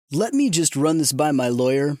"Let me just run this by my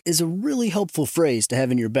lawyer" is a really helpful phrase to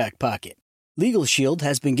have in your back pocket. Legal Shield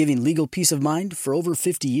has been giving legal peace of mind for over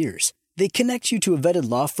 50 years. They connect you to a vetted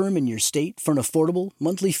law firm in your state for an affordable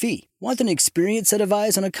monthly fee. Want an experienced set of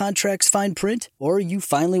eyes on a contract's fine print? Or you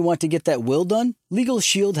finally want to get that will done? Legal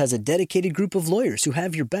Shield has a dedicated group of lawyers who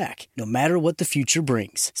have your back, no matter what the future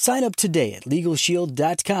brings. Sign up today at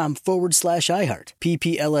LegalShield.com/iHeart.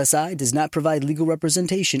 PPLSI does not provide legal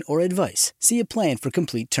representation or advice. See a plan for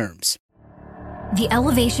complete terms. The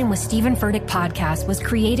Elevation with Stephen Furtick podcast was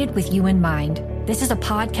created with you in mind. This is a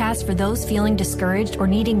podcast for those feeling discouraged or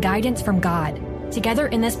needing guidance from God. Together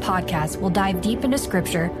in this podcast, we'll dive deep into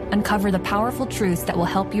Scripture, uncover the powerful truths that will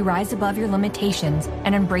help you rise above your limitations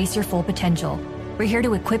and embrace your full potential. We're here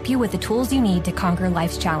to equip you with the tools you need to conquer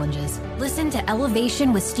life's challenges. Listen to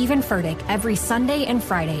Elevation with Stephen Furtick every Sunday and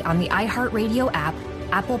Friday on the iHeartRadio app,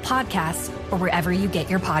 Apple Podcasts, or wherever you get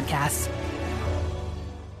your podcasts.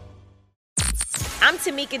 I'm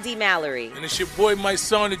Tamika D. Mallory. And it's your boy, my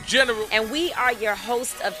son, the General. And we are your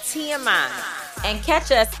hosts of TMI. And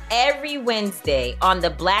catch us every Wednesday on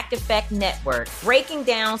the Black Effect Network, breaking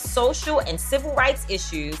down social and civil rights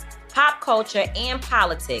issues, pop culture, and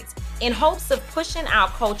politics in hopes of pushing our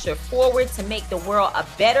culture forward to make the world a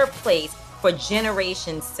better place for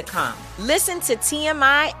generations to come. Listen to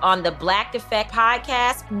TMI on the Black Effect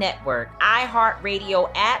Podcast Network, iHeartRadio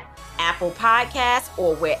app, Apple Podcasts,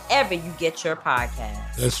 or wherever you get your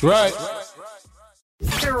podcasts. That's right.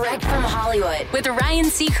 Direct from Hollywood with Ryan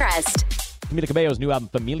Seacrest. Camila Cabello's new album,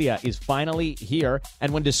 Familia, is finally here.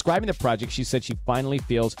 And when describing the project, she said she finally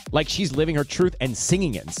feels like she's living her truth and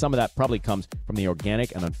singing it. And some of that probably comes from the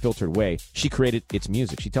organic and unfiltered way she created its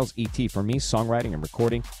music. She tells E.T., for me, songwriting and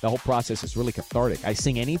recording, the whole process is really cathartic. I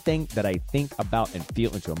sing anything that I think about and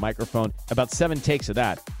feel into a microphone. About 7 takes of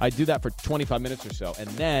that. I do that for 25 minutes or so. And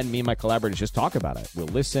then me and my collaborators just talk about it. We'll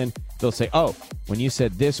listen. They'll say, oh, when you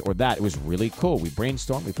said this or that, it was really cool. We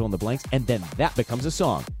brainstorm, we fill in the blanks, and then that becomes a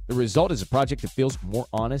song. The result is a project that feels more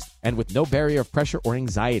honest and with no barrier of pressure or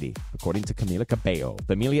anxiety, according to Camila Cabello.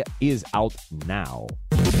 Familia is out now.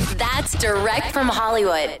 That's direct from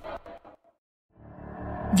Hollywood.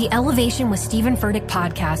 The Elevation with Stephen Furtick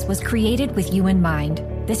podcast was created with you in mind.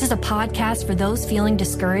 This is a podcast for those feeling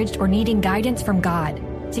discouraged or needing guidance from God.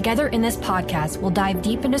 Together in this podcast, we'll dive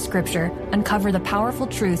deep into Scripture, uncover the powerful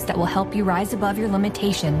truths that will help you rise above your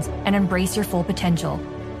limitations and embrace your full potential.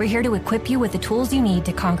 We're here to equip you with the tools you need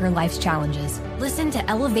to conquer life's challenges. Listen to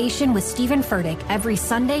Elevation with Stephen Furtick every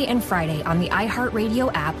Sunday and Friday on the iHeartRadio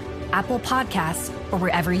app, Apple Podcasts, or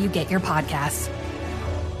wherever you get your podcasts.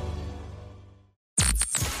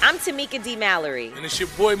 I'm Tamika D. Mallory. And it's your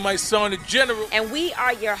boy, my son, the General. And we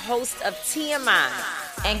are your hosts of TMI.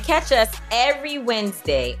 And catch us every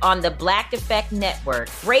Wednesday on the Black Effect Network,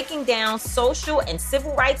 breaking down social and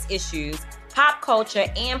civil rights issues, pop culture,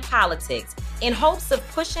 and politics in hopes of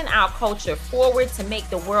pushing our culture forward to make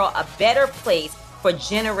the world a better place for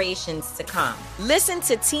generations to come. Listen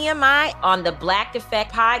to TMI on the Black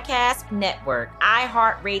Effect Podcast Network,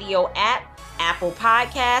 iHeartRadio app, Apple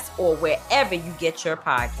Podcasts, or wherever you get your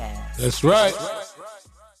podcasts. That's right.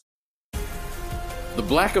 The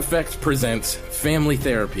Black Effect presents Family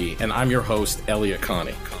Therapy, and I'm your host, Elliot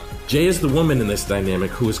Connie. Jay is the woman in this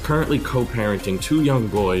dynamic who is currently co-parenting 2 young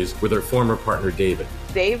boys with her former partner, David.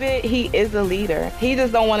 David, he is a leader. He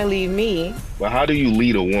just don't want to leave me. But how do you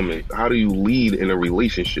lead a woman? How do you lead in a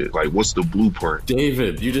relationship? Like, what's the blueprint?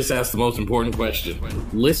 David, you just asked the most important question.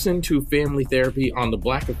 Listen to Family Therapy on the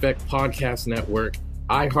Black Effect Podcast Network,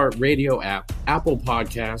 iHeartRadio app, Apple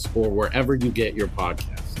Podcasts, or wherever you get your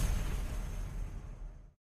podcasts.